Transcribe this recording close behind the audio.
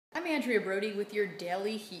I'm Andrea Brody with your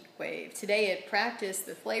Daily Heatwave. Today at practice,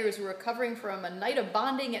 the players were recovering from a night of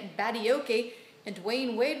bonding at Badioke, and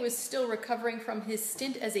Dwyane Wade was still recovering from his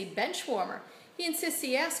stint as a bench warmer. He insists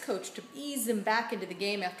he asked Coach to ease him back into the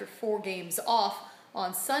game after 4 games off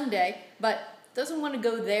on Sunday, but doesn't want to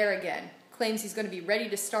go there again. Claims he's going to be ready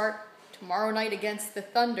to start tomorrow night against the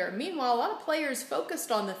Thunder. Meanwhile, a lot of players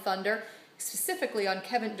focused on the Thunder, specifically on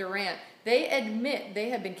Kevin Durant. They admit they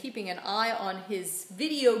have been keeping an eye on his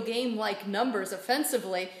video game-like numbers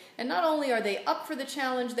offensively, and not only are they up for the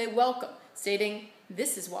challenge, they welcome, stating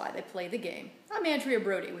this is why they play the game. I'm Andrea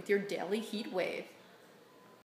Brody with your Daily Heatwave.